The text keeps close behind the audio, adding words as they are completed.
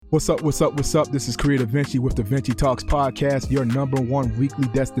What's up? This is Creative Vinci with the Vinci Talks podcast, your number one weekly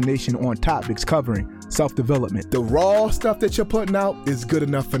destination on topics covering self-development. The raw stuff that you're putting out is good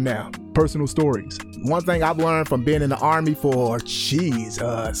enough for now. Personal stories. One thing I've learned from being in the Army for,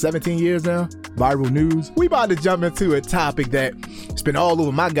 17 years now. Viral news. We about to jump into a topic that's been all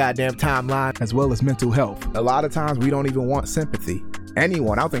over my goddamn timeline. As well as mental health. A lot of times we don't even want sympathy. I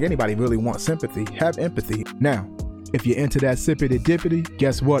don't think anybody really wants sympathy. Have empathy. Now, if you're into that sippity dippity,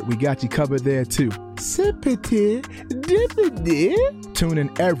 guess what? We got you covered there too. Sippity dippity. Tune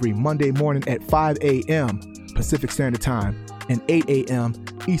in every Monday morning at 5 a.m. Pacific Standard Time and 8 a.m.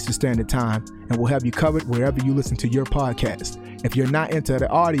 Eastern Standard Time, and we'll have you covered wherever you listen to your podcast. If you're not into the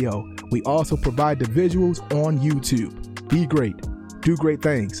audio, we also provide the visuals on YouTube. Be great. Do great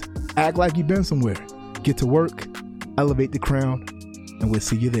things. Act like you've been somewhere. Get to work. Elevate the crown. And we'll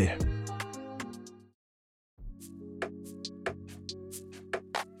see you there.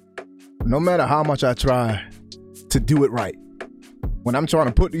 No matter how much I try to do it right, when I'm trying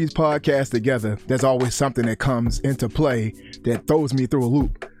to put these podcasts together, there's always something that comes into play that throws me through a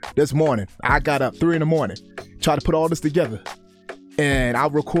loop. This morning, I got up 3 a.m, tried to put all this together, and I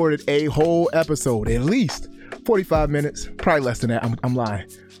recorded a whole episode, at least 45 minutes, probably less than that, I'm lying.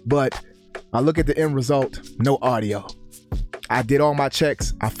 But I look at the end result, no audio. I did all my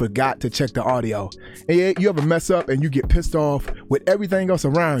checks. I forgot to check the audio. And yeah, you ever mess up and you get pissed off with everything else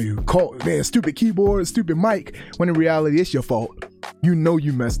around you? Call, man, stupid keyboard, stupid mic, when in reality it's your fault. You know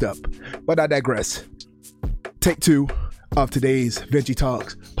you messed up. But I digress. Take 2 of today's Vinci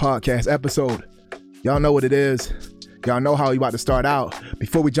Talks podcast episode. Y'all know what it is. Y'all know how you about to start out.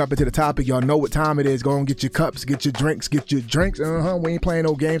 Before we jump into the topic, y'all know what time it is. Go and get your cups, get your drinks. We ain't playing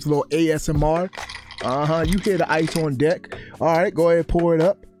no games, a little ASMR. You hear the ice on deck. All right, go ahead, pour it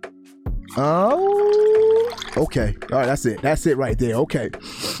up. Oh, okay. All right, that's it right there. Okay.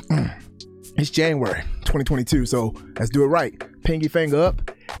 It's January 2022, so let's do it right. Pinky finger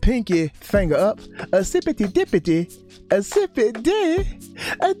up. A sippity dippity. A sippity.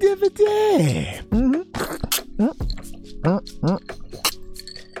 A dippity.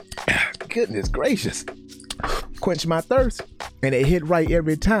 Goodness gracious. Quench my thirst. And it hit right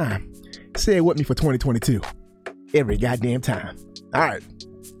every time. Say it with me for 2022. Every goddamn time. All right.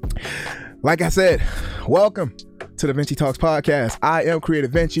 Like I said, welcome to the Vinci Talks podcast. I am Creative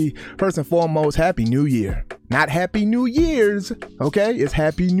Vinci. First and foremost, Happy New Year. Not Happy New Year's, okay? It's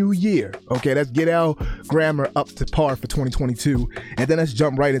Happy New Year. Okay, let's get our grammar up to par for 2022. And then let's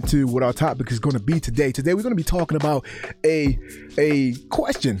jump right into what our topic is going to be today. Today, we're going to be talking about a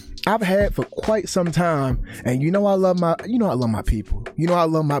question I've had for quite some time. And I love my people. I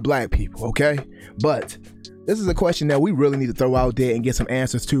love my black people, okay? But this is a question that we really need to throw out there and get some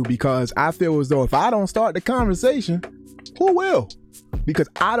answers to, because I feel as though if I don't start the conversation, who will? Because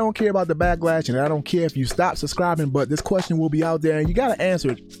I don't care about the backlash, and I don't care if you stop subscribing, but this question will be out there and you got to answer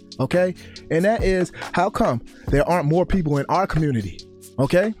it, okay? And that is, how come there aren't more people in our community,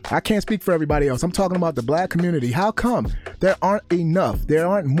 okay? I can't speak for everybody else. I'm talking about the black community. How come there aren't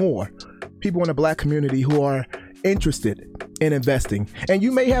more people in the black community who are interested in investing? And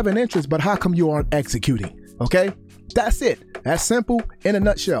you may have an interest, but how come you aren't executing, okay? That's it. That's simple in a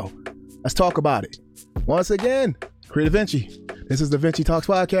nutshell. Let's talk about it. Once again, Creative Vinci. This is the Vinci Talks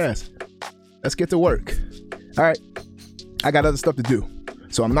podcast. Let's get to work. All right. I got other stuff to do,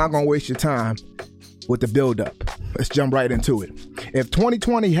 so I'm not going to waste your time with the build-up. Let's jump right into it. If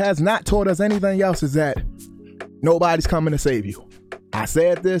 2020 has not taught us anything else, is that nobody's coming to save you. I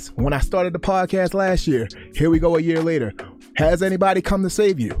said this when I started the podcast last year. Here we go a year later. Has anybody come to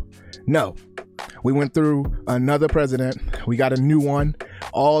save you? No. We went through another president. We got a new one.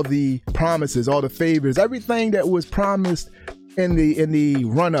 All the promises, all the favors, everything that was promised in the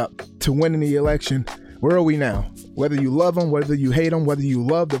run-up to winning the election. Where are we now? Whether you love them, whether you hate them, whether you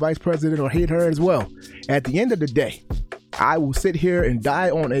love the vice president or hate her as well, at the end of the day, I will sit here and die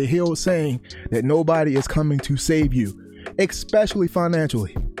on a hill saying that nobody is coming to save you, especially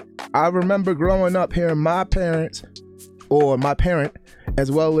financially. I remember growing up hearing my parents, or my parent, as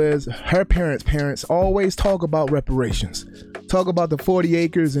well as her parents always talk about reparations. Talk about the 40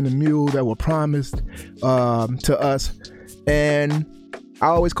 acres and the mule that were promised to us. And I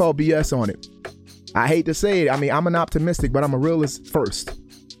always call BS on it. I hate to say it. I mean, I'm an optimistic, but I'm a realist first.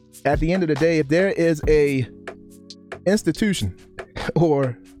 At the end of the day, if there is a institution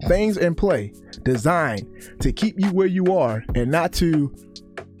or things in play designed to keep you where you are and not to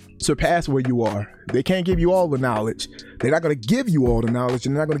surpass where you are, they can't give you all the knowledge. They're not going to give you all the knowledge,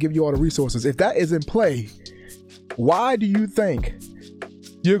 and they're not going to give you all the resources. If that is in play, why do you think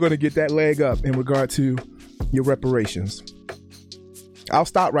you're going to get that leg up in regard to your reparations? I'll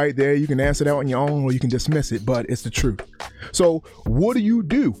stop right there. You can answer that on your own or you can dismiss it, but it's the truth. So what do you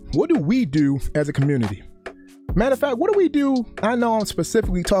do? What do we do as a community? Matter of fact, what do we do? I know I'm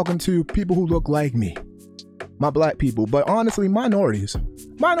specifically talking to people who look like me, my black people, but honestly, minorities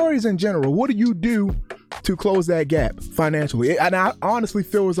in general. What do you do to close that gap financially? And I honestly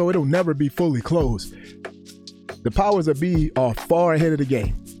feel as though it'll never be fully closed. The powers that be are far ahead of the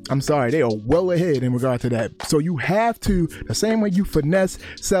game. I'm sorry, they are well ahead in regard to that. So you have to, the same way you finesse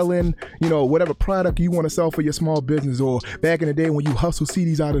selling, whatever product you want to sell for your small business, or back in the day when you hustle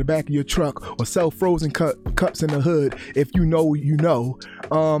CDs out of the back of your truck or sell frozen cups in the hood, if you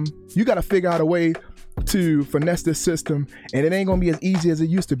got to figure out a way to finesse this system, and it ain't going to be as easy as it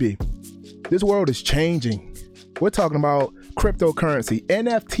used to be. This world is changing. We're talking about cryptocurrency,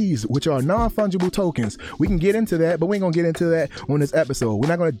 NFTs, which are non-fungible tokens. We can get into that, but we ain't gonna get into that on this episode. We're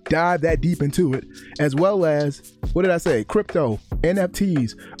not gonna dive that deep into it, as well as, what did I say? Crypto,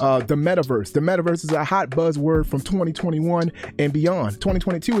 NFTs, the metaverse. The metaverse is a hot buzzword from 2021 and beyond.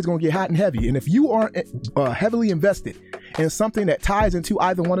 2022 is gonna get hot and heavy. And if you aren't heavily invested in something that ties into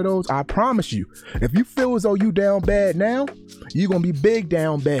either one of those, I promise you, if you feel as though you down bad now, you're gonna be big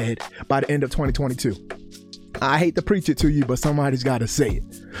down bad by the end of 2022. I hate to preach it to you, but somebody's got to say it.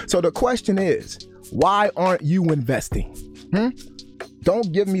 So the question is, why aren't you investing?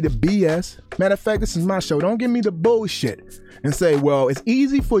 Don't give me the BS. Matter of fact, this is my show. Don't give me the bullshit and say, well, it's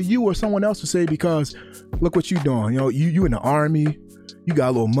easy for you or someone else to say because look what you're doing. You in the army, you got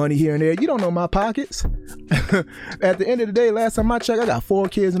a little money here and there. You don't know my pockets. At the end of the day, last time I checked, I got 4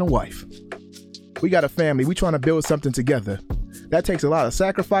 kids and a wife. We got a family. We trying to build something together. That takes a lot of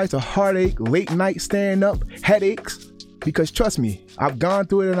sacrifice, a heartache, late night stand up, headaches, because trust me, I've gone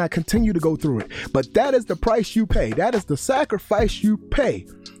through it and I continue to go through it. But that is the price you pay. That is the sacrifice you pay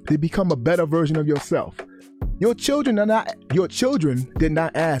to become a better version of yourself. Your children did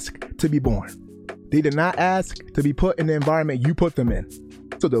not ask to be born. They did not ask to be put in the environment you put them in.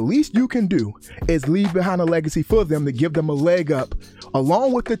 So the least you can do is leave behind a legacy for them to give them a leg up,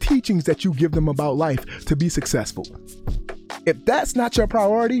 along with the teachings that you give them about life to be successful. If that's not your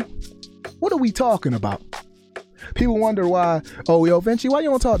priority, what are we talking about? People wonder why, Vinci, why you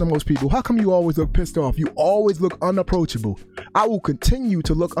don't talk to most people? How come you always look pissed off? You always look unapproachable. I will continue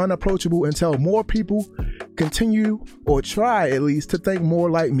to look unapproachable until more people continue, or try at least, to think more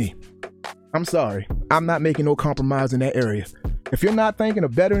like me. I'm sorry. I'm not making no compromise in that area. If you're not thinking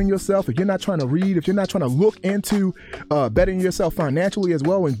of bettering yourself, if you're not trying to read, if you're not trying to look into bettering yourself financially as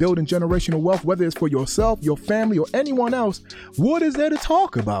well and building generational wealth, whether it's for yourself, your family, or anyone else, what is there to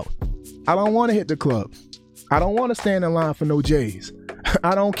talk about? I don't want to hit the club. I don't want to stand in line for no J's.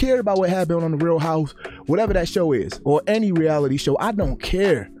 I don't care about what happened on The Real House, whatever that show is, or any reality show. I don't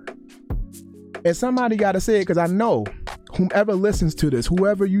care. And somebody got to say it, because I know whomever listens to this,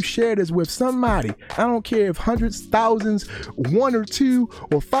 whoever you share this with, somebody, I don't care if hundreds, thousands, 1 or 2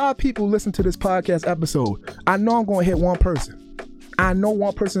 or 5 people listen to this podcast episode. I know I'm going to hit one person. I know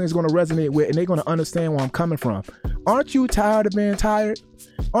one person is going to resonate with, and they're going to understand where I'm coming from. Aren't you tired of being tired?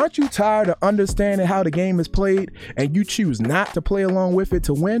 Aren't you tired of understanding how the game is played and you choose not to play along with it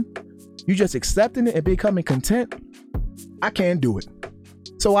to win? You just accepting it and becoming content? I can't do it.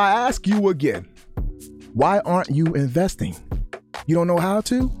 So I ask you again, why aren't you investing? You don't know how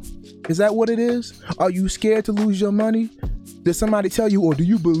to? Is that what it is? Are you scared to lose your money? Did somebody tell you, or do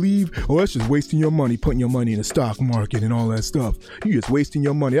you believe, that's just wasting your money, putting your money in the stock market and all that stuff? You're just wasting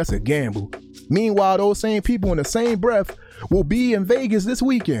your money. That's a gamble. Meanwhile, those same people in the same breath will be in Vegas this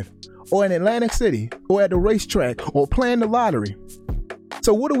weekend, or in Atlantic City, or at the racetrack, or playing the lottery.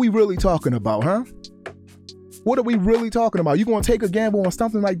 So what are we really talking about, huh? What are we really talking about? You going to take a gamble on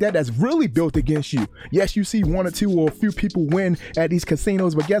something like that that's really built against you? Yes, you see 1 or 2 or a few people win at these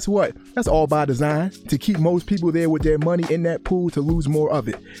casinos, but guess what? That's all by design, to keep most people there with their money in that pool to lose more of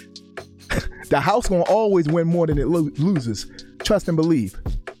it. The house going to always win more than it loses. Trust and believe.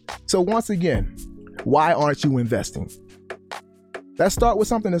 So once again, why aren't you investing? Let's start with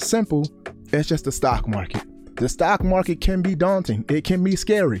something as simple as just the stock market. The stock market can be daunting. It can be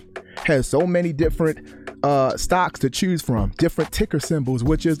scary. Has so many different stocks to choose from, different ticker symbols,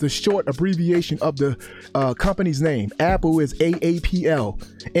 which is the short abbreviation of the company's name. Apple is AAPL,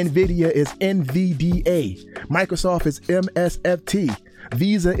 Nvidia is NVDA, Microsoft is MSFT,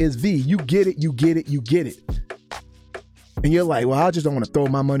 Visa is V. You get it, you get it, you get it. And you're like, well, I just don't want to throw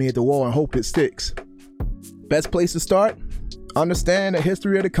my money at the wall and hope it sticks. Best place to start? Understand the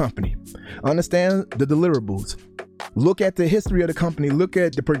history of the company. Understand the deliverables. Look at the history of the company. Look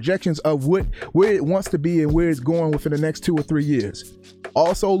at the projections of where it wants to be and where it's going within the next 2 or 3 years.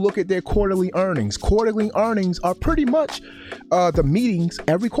 Also, look at their quarterly earnings. Quarterly earnings are pretty much the meetings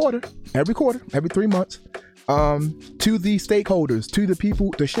every quarter, every 3 months, to the stakeholders, to the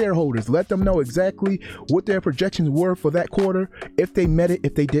people, the shareholders. Let them know exactly what their projections were for that quarter, if they met it,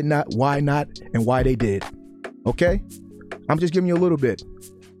 if they did not, why not, and why they did. Okay? I'm just giving you a little bit.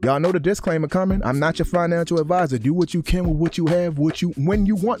 Y'all know the disclaimer coming. I'm not your financial advisor. Do what you can with what you have, when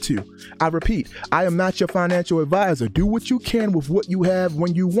you want to. I repeat, I am not your financial advisor. Do what you can with what you have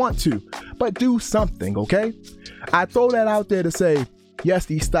when you want to, but do something, okay? I throw that out there to say, yes,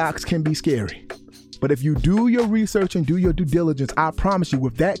 these stocks can be scary, but if you do your research and do your due diligence, I promise you,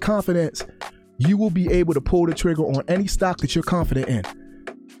 with that confidence, you will be able to pull the trigger on any stock that you're confident in.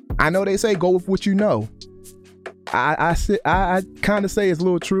 I know they say go with what you know. I kind of say it's a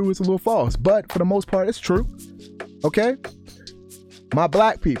little true, it's a little false, but for the most part, it's true. Okay? My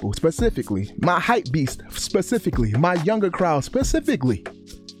black people specifically, my hype beast specifically, my younger crowd specifically.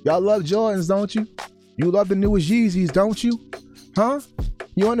 Y'all love Jordans, don't you? You love the newest Yeezys, don't you? Huh?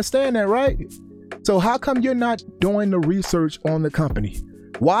 You understand that, right? So how come you're not doing the research on the company?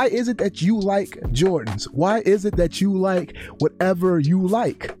 Why is it that you like Jordans? Why is it that you like whatever you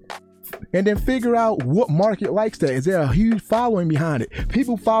like? And then figure out what market likes that. Is there a huge following behind it?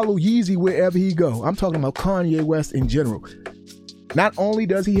 People follow Yeezy wherever he go. I'm talking about Kanye West in general. Not only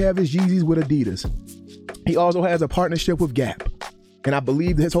does he have his Yeezys with Adidas, he also has a partnership with Gap. And I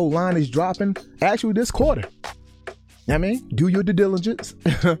believe his whole line is dropping actually this quarter. I mean, do your due diligence,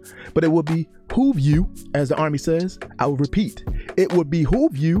 but it will behoove you, as the Army says. I will repeat, it would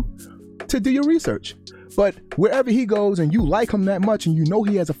behoove you to do your research. But wherever he goes and you like him that much and you know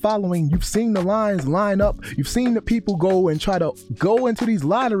he has a following, you've seen the lines line up, you've seen the people go and try to go into these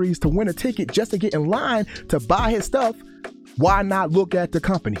lotteries to win a ticket just to get in line to buy his stuff, why not look at the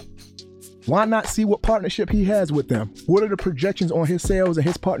company? Why not see what partnership he has with them? What are the projections on his sales and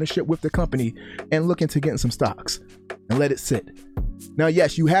his partnership with the company, and look into getting some stocks and let it sit. Now,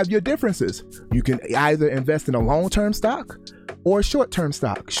 yes, you have your differences. You can either invest in a long-term stock or a short-term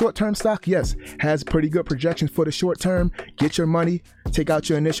stock. Short-term stock, yes, has pretty good projections for the short term. Get your money, take out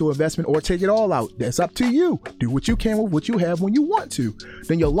your initial investment, or take it all out. That's up to you. Do what you can with what you have when you want to.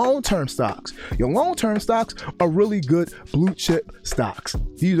 Then your long-term stocks. Your long-term stocks are really good blue chip stocks.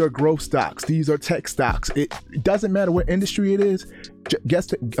 These are growth stocks. These are tech stocks. It doesn't matter what industry it is.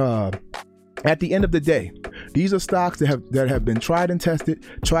 At the end of the day, these are stocks that have been tried and tested,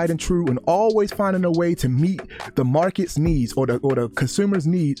 tried and true, and always finding a way to meet the market's needs or the consumer's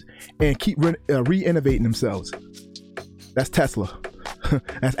needs and keep re-innovating themselves. That's Tesla.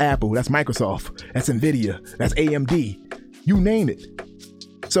 That's Apple. That's Microsoft. That's Nvidia. That's AMD. You name it.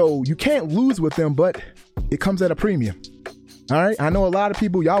 So you can't lose with them, but it comes at a premium. All right. I know a lot of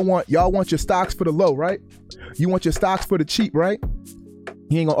people, y'all want your stocks for the low, right? You want your stocks for the cheap, right?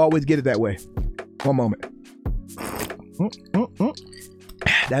 You ain't gonna always get it that way. One moment.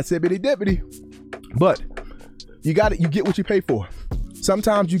 That's hippity dippity. But you get what you pay for.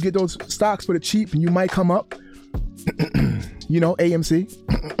 Sometimes you get those stocks for the cheap and you might come up. AMC,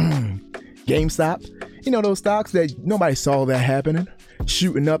 GameStop, those stocks that nobody saw that happening,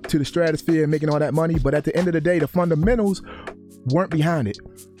 shooting up to the stratosphere and making all that money. But at the end of the day, the fundamentals weren't behind it.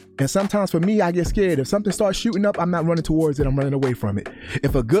 And sometimes for me, I get scared. If something starts shooting up, I'm not running towards it. I'm running away from it.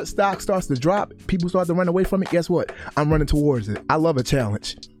 If a good stock starts to drop, people start to run away from it, guess what? I'm running towards it. I love a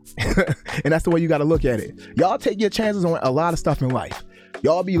challenge. And that's the way you got to look at it. Y'all take your chances on a lot of stuff in life.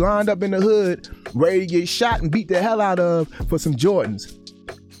 Y'all be lined up in the hood, ready to get shot and beat the hell out of for some Jordans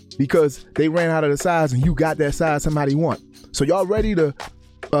because they ran out of the size and you got that size somebody want. So y'all ready to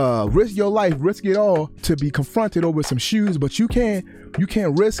risk your life, risk it all to be confronted over some shoes, but you can't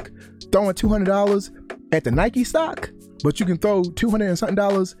risk throwing $200 at the Nike stock, but you can throw $200 and something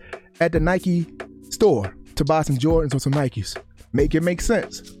at the Nike store to buy some Jordans or some Nikes. Make it make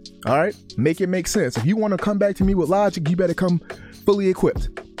sense. All right, make it make sense. If you want to come back to me with logic, you better come fully equipped.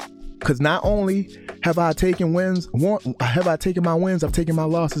 Because not only have I taken my wins, I've taken my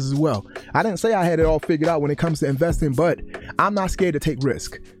losses as well. I didn't say I had it all figured out when it comes to investing, but I'm not scared to take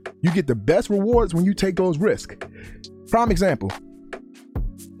risk. You get the best rewards when you take those risks. Prime example.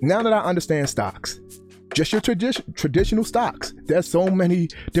 Now that I understand stocks, just your traditional stocks. There's so many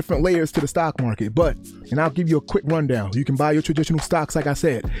different layers to the stock market, and I'll give you a quick rundown. You can buy your traditional stocks, like I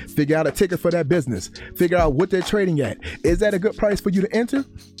said, figure out a ticker for that business, figure out what they're trading at. Is that a good price for you to enter?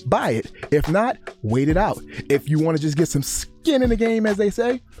 Buy it. If not, wait it out. If you want to just get some skin in the game, as they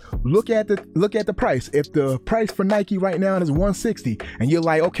say, look at the price. If the price for Nike right now is $160 and you're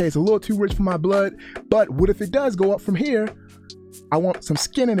like, okay, it's a little too rich for my blood, but what if it does go up from here? I want some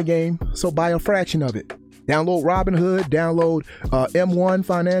skin in the game, so buy a fraction of it. Download Robinhood, download M1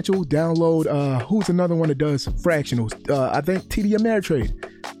 Financial, download, who's another one that does fractionals? I think TD Ameritrade.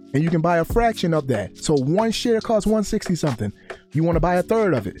 And you can buy a fraction of that. So one share costs $160 something. You want to buy a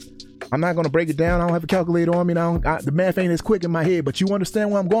third of it. I'm not going to break it down. I don't have a calculator on me. The math ain't as quick in my head, but you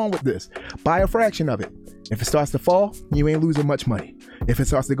understand where I'm going with this. Buy a fraction of it. If it starts to fall, you ain't losing much money. If it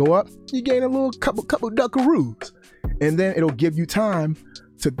starts to go up, you gain a little couple duckaroos. And then it'll give you time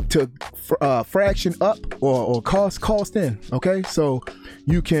to fraction up or cost in. Okay, so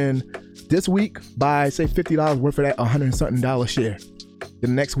you can this week buy, say, $50 worth of that $100 and something share. The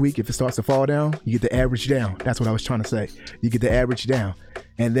next week, if it starts to fall down, you get the average down. That's what I was trying to say. You get the average down.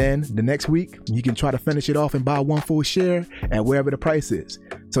 And then the next week, you can try to finish it off and buy one full share at wherever the price is.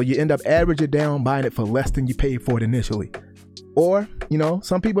 So you end up averaging down, buying it for less than you paid for it initially. Or,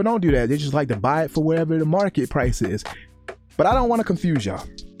 some people don't do that. They just like to buy it for wherever the market price is. But I don't want to confuse y'all.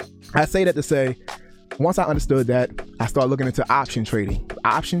 I say that to say, once I understood that, I started looking into option trading.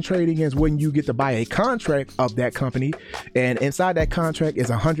 Option trading is when you get to buy a contract of that company, and inside that contract is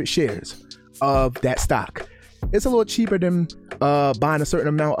 100 shares of that stock. It's a little cheaper than buying a certain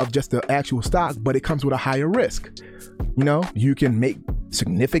amount of just the actual stock, but it comes with a higher risk. You can make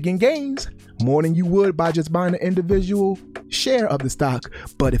significant gains, more than you would by just buying an individual share of the stock.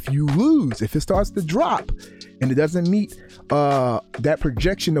 But if you lose, if it starts to drop and it doesn't meet that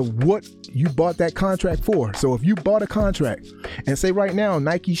projection of what you bought that contract for. So if you bought a contract and say right now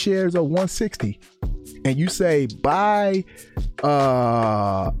Nike shares are 160 and you say by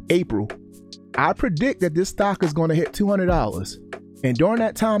April, I predict that this stock is going to hit $200, and during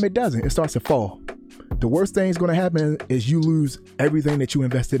that time it doesn't, it starts to fall. The worst thing is going to happen is you lose everything that you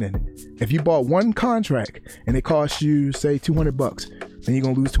invested in it. If you bought one contract and it cost you, say, $200, then you're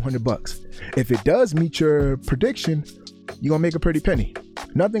going to lose $200. If it does meet your prediction, you're going to make a pretty penny.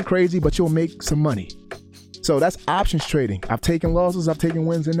 Nothing crazy, but you'll make some money. So that's options trading. I've taken losses, I've taken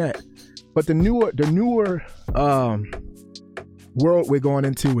wins in that. But the newer world we're going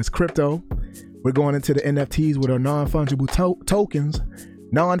into is crypto. We're going into the NFTs with our non-fungible tokens,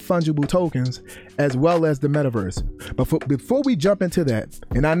 as well as the metaverse. But before we jump into that,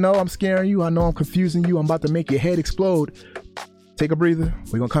 and I know I'm scaring you, I know I'm confusing you, I'm about to make your head explode. Take a breather.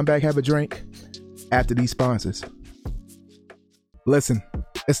 We're going to come back, have a drink after these sponsors. Listen,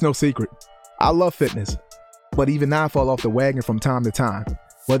 it's no secret. I love fitness, but even I fall off the wagon from time to time.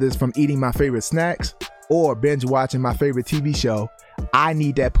 Whether it's from eating my favorite snacks or binge watching my favorite TV show, I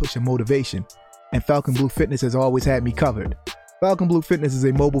need that push of motivation. And Falcon Blue Fitness has always had me covered. Falcon Blue Fitness is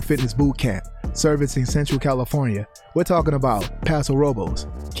a mobile fitness boot camp servicing Central California. We're talking about Paso Robles,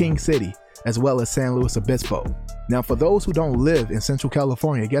 King City, as well as San Luis Obispo. Now, for those who don't live in Central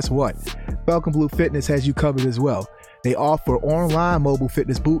California, guess what? Falcon Blue Fitness has you covered as well. They offer online mobile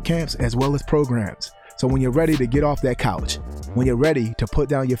fitness boot camps as well as programs. So when you're ready to get off that couch, when you're ready to put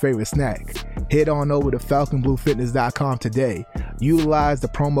down your favorite snack, head on over to falconbluefitness.com today. Utilize the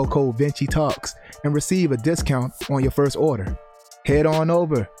promo code VinciTalks and receive a discount on your first order. Head on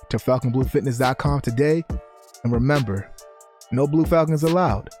over to falconbluefitness.com today. And remember, no Blue Falcons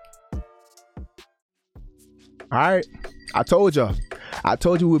allowed. All right, I told you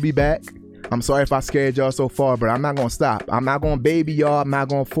we'll be back. I'm sorry if I scared y'all so far, but I'm not gonna stop. I'm not gonna baby y'all. I'm not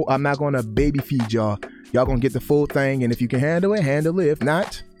gonna baby feed y'all. Y'all gonna get the full thing, and if you can handle it, handle it. If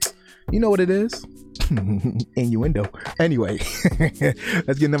not, you know what it is. Innuendo. Anyway,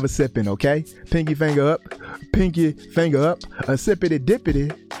 let's get another sip in, okay? Pinky finger up, a sippity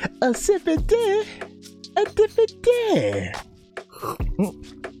dippity, a sippity, a dippity.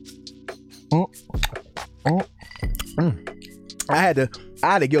 I had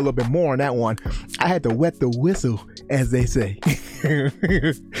to get a little bit more on that one. I had to wet the whistle, as they say.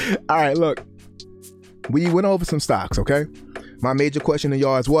 All right, look, we went over some stocks, okay? My major question to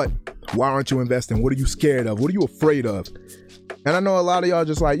y'all is what? Why aren't you investing? What are you scared of? What are you afraid of? And I know a lot of y'all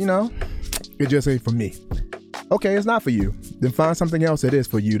just like, it just ain't for me. Okay, it's not for you. Then find something else that is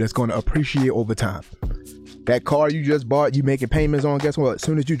for you that's going to appreciate over time. That car you just bought, you making payments on, guess what? As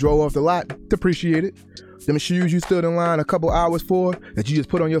soon as you drove off the lot, depreciate it. Them shoes you stood in line a couple hours for that you just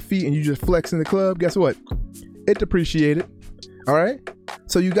put on your feet and you just flex in the club, guess what? It depreciated. All right?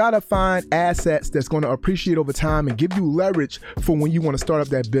 So you got to find assets that's going to appreciate over time and give you leverage for when you want to start up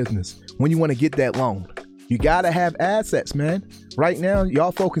that business, when you want to get that loan. You got to have assets, man. Right now,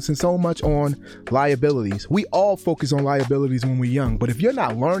 y'all focusing so much on liabilities. We all focus on liabilities when we're young, but if you're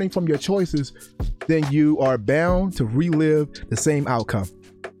not learning from your choices, then you are bound to relive the same outcome.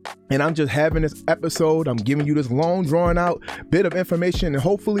 And I'm just having this episode. I'm giving you this long, drawn out bit of information, and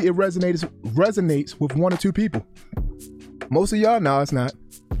hopefully it resonates with one or two people. Most of y'all, no, it's not.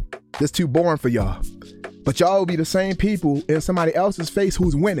 It's too boring for y'all. But y'all will be the same people in somebody else's face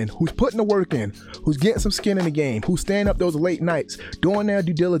who's winning, who's putting the work in, who's getting some skin in the game, who's staying up those late nights, doing their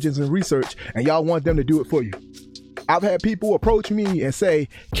due diligence and research, and y'all want them to do it for you. I've had people approach me and say,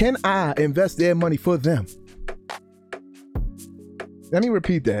 can I invest their money for them? Let me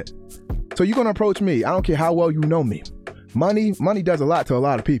repeat that. So you're going to approach me. I don't care how well you know me. Money does a lot to a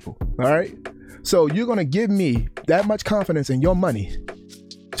lot of people. All right. So you're going to give me that much confidence in your money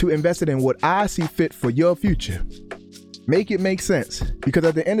to invest it in what I see fit for your future. Make it make sense. Because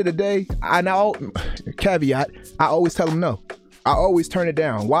at the end of the day, caveat, I always tell them no. I always turn it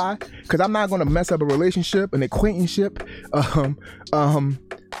down. Why? Because I'm not going to mess up a relationship, an acquaintanceship,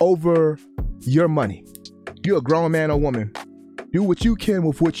 over your money. You're a grown man or woman. Do what you can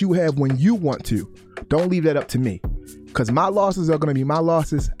with what you have when you want to. Don't leave that up to me. Because my losses are going to be my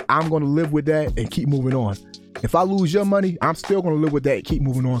losses. I'm going to live with that and keep moving on. If I lose your money, I'm still going to live with that and keep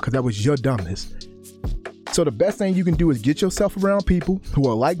moving on because that was your dumbness. So the best thing you can do is get yourself around people who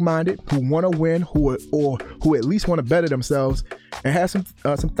are like-minded, who want to win, who at least want to better themselves, and have some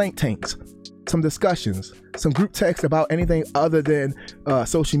think tanks, some discussions, some group texts about anything other than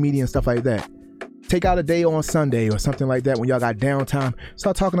social media and stuff like that. Take out a day on Sunday or something like that when y'all got downtime.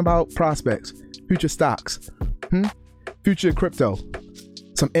 Start talking about prospects, future stocks, future crypto,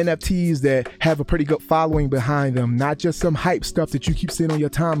 some NFTs that have a pretty good following behind them, not just some hype stuff that you keep seeing on your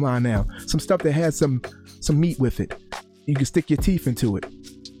timeline now. Some stuff that has some meat with it. You can stick your teeth into it.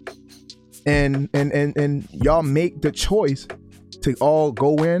 And y'all make the choice to all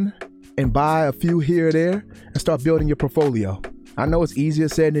go in and buy a few here or there and start building your portfolio. I know it's easier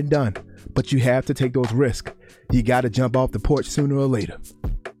said than done, but you have to take those risks. You got to jump off the porch sooner or later.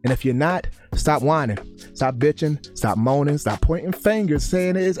 And if you're not, stop whining, stop bitching, stop moaning, stop pointing fingers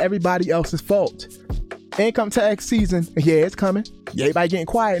saying it is everybody else's fault. Income tax season, yeah, it's coming. Yeah, everybody getting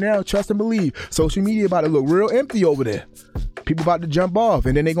quiet now, trust and believe. Social media about to look real empty over there. People about to jump off,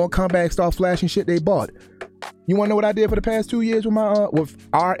 and then they gonna come back, start flashing shit they bought. You wanna know what I did for the past 2 years with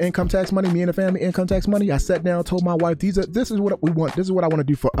our income tax money, me and the family income tax money? I sat down, told my wife, this is what we want. This is what I want to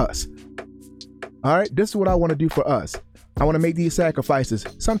do for us. All right, this is what I want to do for us. I want to make these sacrifices.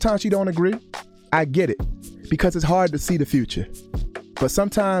 Sometimes you don't agree. I get it, because it's hard to see the future. But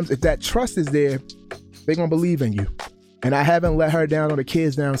sometimes if that trust is there, they're going to believe in you. And I haven't let her down or the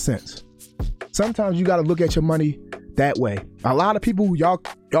kids down since. Sometimes you got to look at your money that way. A lot of people, y'all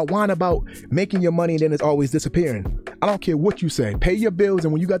whine about making your money and then it's always disappearing. I don't care what you say. Pay your bills,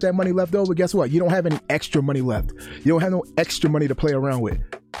 and when you got that money left over, guess what? You don't have any extra money left. You don't have no extra money to play around with.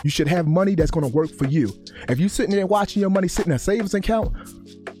 You should have money that's going to work for you. If you're sitting there watching your money sit in a savings account,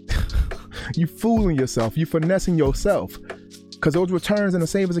 you fooling yourself. You finessing yourself. Because those returns in a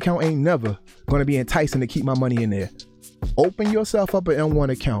savings account ain't never going to be enticing to keep my money in there. Open yourself up an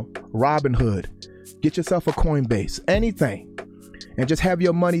M1 account, Robinhood. Get yourself a Coinbase, anything. And just have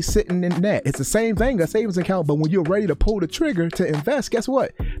your money sitting in that. It's the same thing, a savings account, but when you're ready to pull the trigger to invest, guess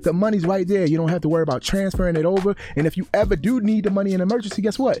what? The money's right there. You don't have to worry about transferring it over. And if you ever do need the money in an emergency,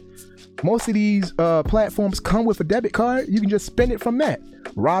 guess what? Most of these platforms come with a debit card. You can just spend it from that.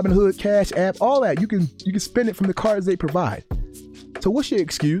 Robinhood, Cash App, all that. You can spend it from the cards they provide. So what's your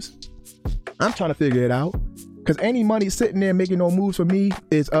excuse? I'm trying to figure it out. Because any money sitting there making no moves for me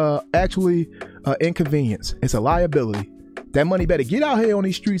is actually inconvenience. It's a liability. That money better get out here on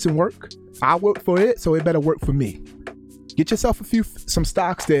these streets and work. I work for it, so it better work for me. Get yourself some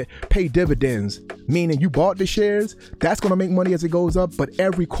stocks that pay dividends, meaning you bought the shares. That's going to make money as it goes up, but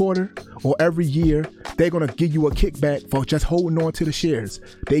every quarter or every year, they're going to give you a kickback for just holding on to the shares.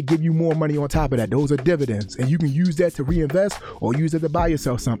 They give you more money on top of that. Those are dividends, and you can use that to reinvest or use it to buy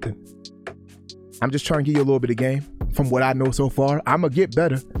yourself something. I'm just trying to give you a little bit of game from what I know so far. I'm going to get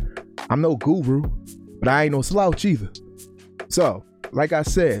better. I'm no guru, but I ain't no slouch either. So, like I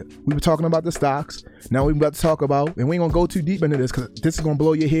said, we were talking about the stocks. Now we're about to talk about, and we ain't gonna go too deep into this because this is gonna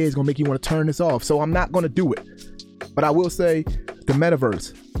blow your head. It's gonna make you want to turn this off. So I'm not gonna do it. But I will say the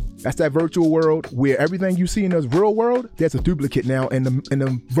metaverse. That's that virtual world where everything you see in this real world, there's a duplicate now in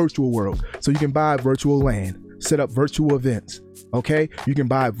the virtual world. So you can buy virtual land, set up virtual events. Okay? You can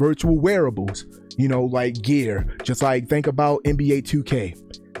buy virtual wearables. like gear. Just like think about NBA 2K.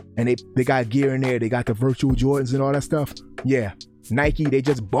 And they got gear in there. They got the virtual Jordans and all that stuff. Yeah. Nike, they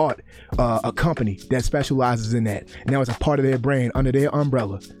just bought a company that specializes in that. Now it's a part of their brand under their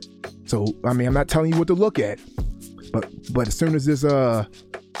umbrella. So, I mean, I'm not telling you what to look at. But as soon as this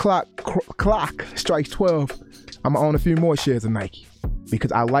clock strikes 12, I'm gonna own a few more shares of Nike.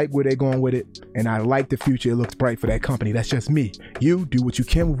 Because I like where they're going with it, and I like the future. It looks bright for that company. That's just me. You do what you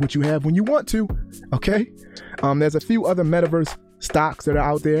can with what you have when you want to, okay? There's a few other metaverse stocks that are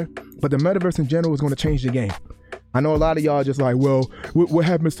out there, but the metaverse in general is going to change the game. I know a lot of y'all just like, well, what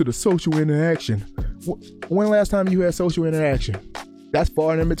happens to the social interaction? When the last time you had social interaction? That's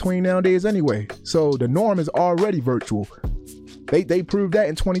far in between nowadays anyway. So the norm is already virtual. They proved that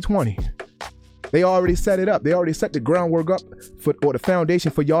in 2020. They already set it up. They already set the groundwork up or the foundation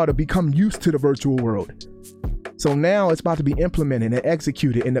for y'all to become used to the virtual world. So now it's about to be implemented and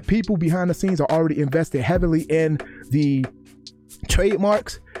executed. And the people behind the scenes are already invested heavily in the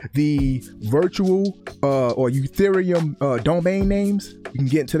trademarks, the virtual or Ethereum domain names. You can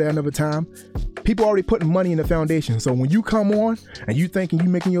get into that another time. People already putting money in the foundation. So when you come on and you thinking you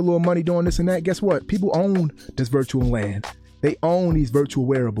making your little money doing this and that, guess what? People own this virtual land. They own these virtual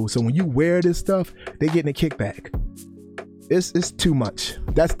wearables. So when you wear this stuff, they getting a kickback. It's too much.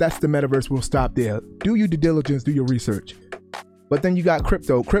 That's the metaverse. We'll stop there. Do your due diligence, do your research. But then you got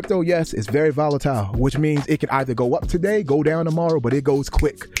crypto. Crypto, yes, is very volatile, which means it can either go up today, go down tomorrow, but it goes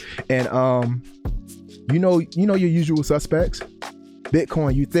quick. And you know your usual suspects: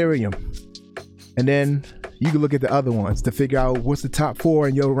 Bitcoin, Ethereum, and then you can look at the other ones to figure out what's the top 4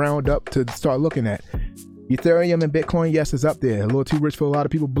 in your roundup to start looking at. Ethereum and Bitcoin, yes, is up there. A little too rich for a lot of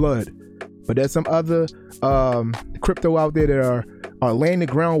people's blood. But there's some other crypto out there that are laying the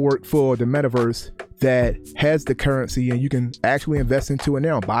groundwork for the metaverse that has the currency, and you can actually invest into it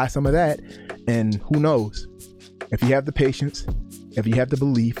now. Buy some of that, and who knows? If you have the patience, if you have the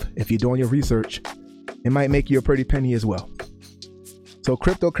belief, if you're doing your research, it might make you a pretty penny as well. So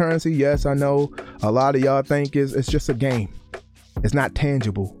cryptocurrency, yes, I know a lot of y'all think it's just a game. It's not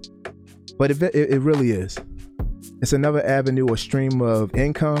tangible. But it really is. It's another avenue or stream of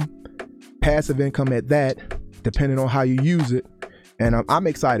income, passive income at that, depending on how you use it. And I'm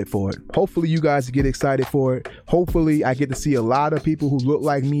excited for it. Hopefully you guys get excited for it. Hopefully I get to see a lot of people who look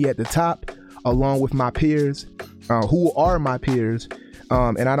like me at the top, along with my peers, who are my peers.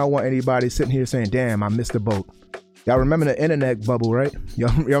 And I don't want anybody sitting here saying, damn, I missed the boat. Y'all remember the internet bubble, right?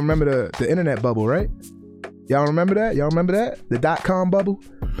 Y'all remember the internet bubble, right? Y'all remember that? The .com bubble?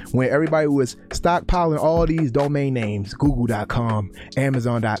 When everybody was stockpiling all these domain names, Google.com,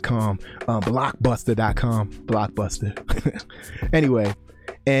 Amazon.com, Blockbuster.com, Blockbuster. Anyway,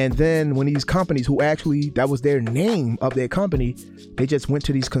 and then when these companies who actually, that was their name of their company, they just went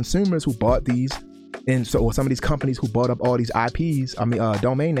to these consumers who bought these, and so or some of these companies who bought up all these IPs,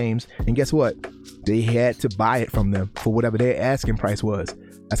 domain names, and guess what? They had to buy it from them for whatever their asking price was.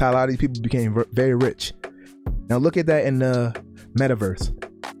 That's how a lot of these people became very rich. Now look at that in the metaverse.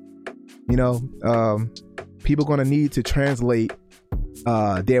 People going to need to translate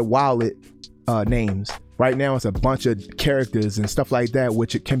their wallet names. Right now it's a bunch of characters and stuff like that,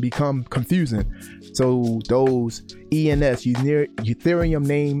 which it can become confusing. So those ENS, Ethereum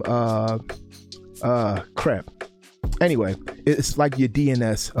name, crap. Anyway, it's like your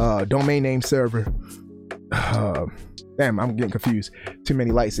DNS, domain name server. Damn, I'm getting confused. Too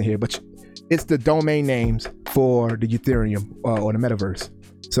many lights in here, but it's the domain names for the Ethereum or the metaverse.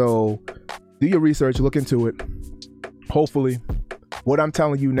 So do your research, look into it. Hopefully, what I'm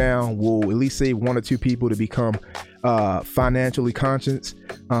telling you now will at least save 1 or 2 people to become financially conscious,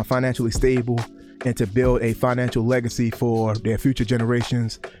 financially stable, and to build a financial legacy for their future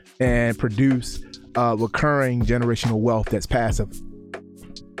generations and produce recurring generational wealth that's passive.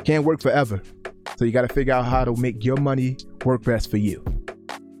 Can't work forever. So you got to figure out how to make your money work best for you.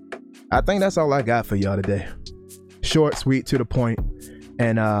 I think that's all I got for y'all today. Short, sweet, to the point,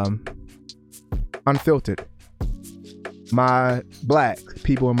 and unfiltered. My black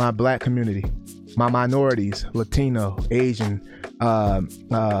people in my black community, my minorities, Latino, Asian,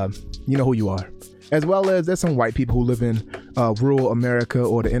 you know who you are. As well as there's some white people who live in rural America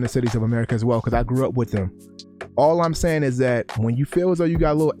or the inner cities of America as well, because I grew up with them. All I'm saying is that when you feel as though you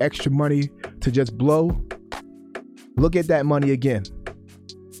got a little extra money to just blow, look at that money again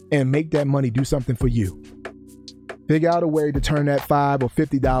and make that money do something for you. Figure out a way to turn that $5 or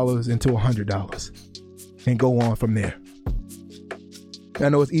 $50 into $100 and go on from there. I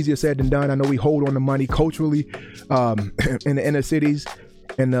know it's easier said than done. I know we hold on to money culturally in the inner cities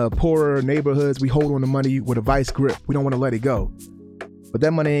and the poorer neighborhoods. We hold on to money with a vice grip. We don't want to let it go. But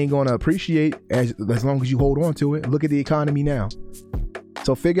that money ain't gonna appreciate as long as you hold on to it. Look at the economy now.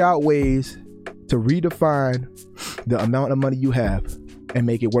 So figure out ways to redefine the amount of money you have and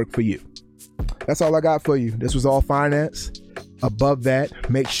make it work for you. That's all I got for you. This was all finance. Above that,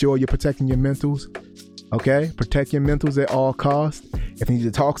 make sure you're protecting your mentals. Okay? Protect your mentals at all costs. If you need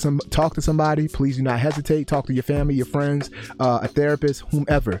to talk to somebody, please do not hesitate. Talk to your family, your friends, a therapist,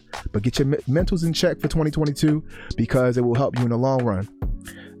 whomever. But get your mentals in check for 2022 because it will help you in the long run.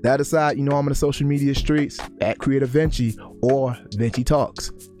 That aside, I'm in the social media streets at Creative Vinci or Vinci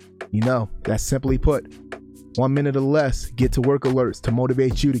Talks. That's simply put. 1 minute or less, get to work alerts to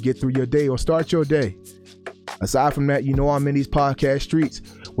motivate you to get through your day or start your day. Aside from that, I'm in these podcast streets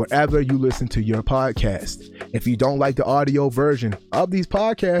wherever you listen to your podcast. If you don't like the audio version of these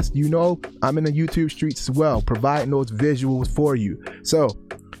podcasts, I'm in the YouTube streets as well, providing those visuals for you. So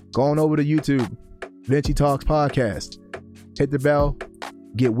go on over to YouTube, Vinci Talks Podcast. Hit the bell,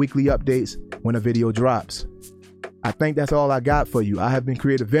 get weekly updates when a video drops. I think that's all I got for you. I have been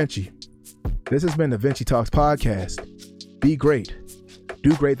Creative Vinci. This has been the Vinci Talks Podcast. Be great.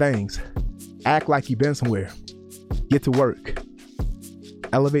 Do great things. Act like you've been somewhere. Get to work.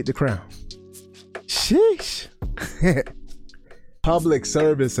 Elevate the crown. Sheesh. Public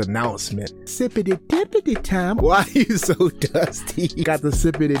service announcement. Sippity dippity time. Why are you so dusty? Got the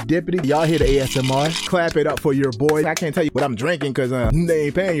sippity dippity. Y'all hear the ASMR? Clap it up for your boy. I can't tell you what I'm drinking because they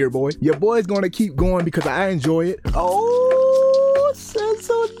ain't paying your boy. Your boy's gonna keep going because I enjoy it. Oh, so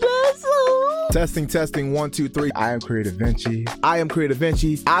Testing, 1, 2, 3. I am Creative Vinci. I am Creative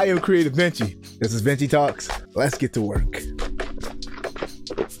Vinci. This is Vinci Talks. Let's get to work.